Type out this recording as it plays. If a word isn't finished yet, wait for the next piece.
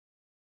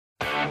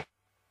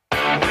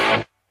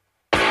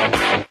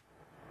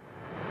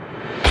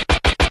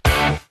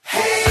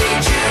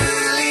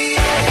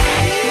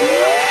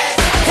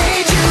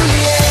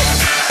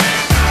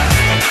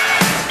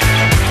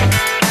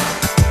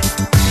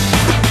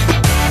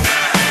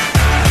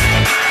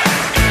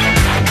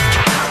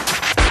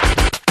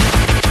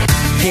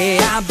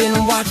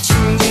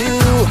watching you,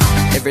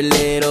 every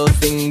little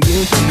thing you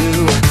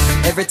do.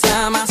 Every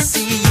time I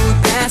see you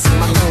pass in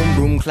my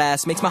homeroom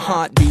class, makes my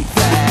heart beat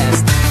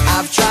fast.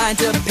 I've tried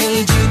to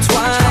paint you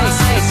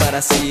twice, but I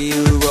see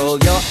you roll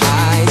your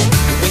eyes.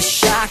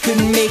 Wish I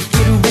could make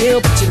it real,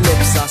 but your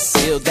lips are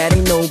sealed, that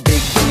ain't no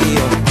big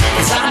deal.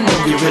 'Cause I know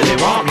you really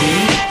want me.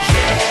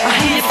 I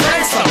hear your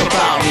friends talk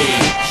about me.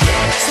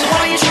 So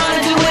why you trying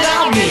to do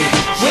without me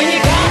when you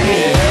got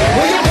me,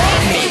 when you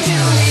want me?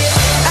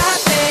 I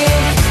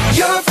think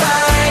you're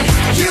fine,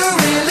 you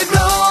really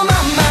blow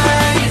my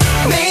mind.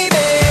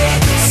 Maybe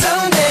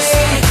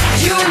someday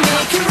you and me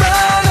can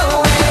run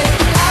away.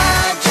 I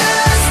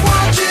just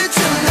want you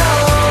to know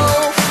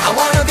I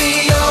wanna be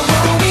your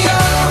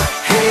Romeo.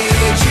 Hey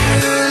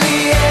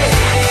Juliet,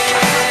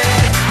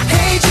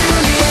 hey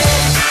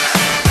Juliet,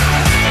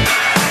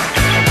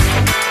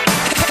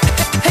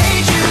 hey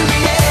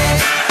Juliet.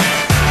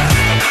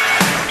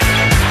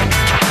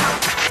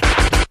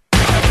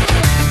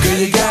 Girl,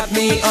 you got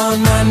me on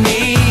my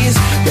knees,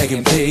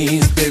 begging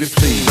please, baby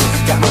please.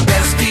 Got my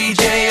best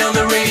DJ on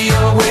the radio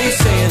wave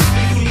saying,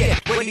 Juliet,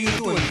 what are you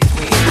doing?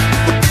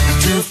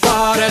 Too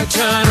far to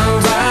turn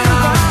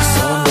around,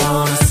 so I'm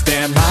gonna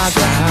stand my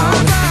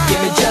ground.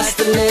 Give me just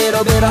a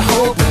little bit of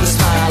hope with a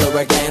smile or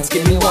a glance,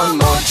 give me one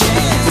more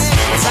chance.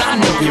 'Cause I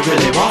know you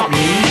really want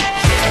me.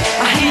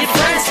 I hear your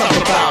friends talk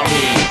about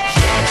me.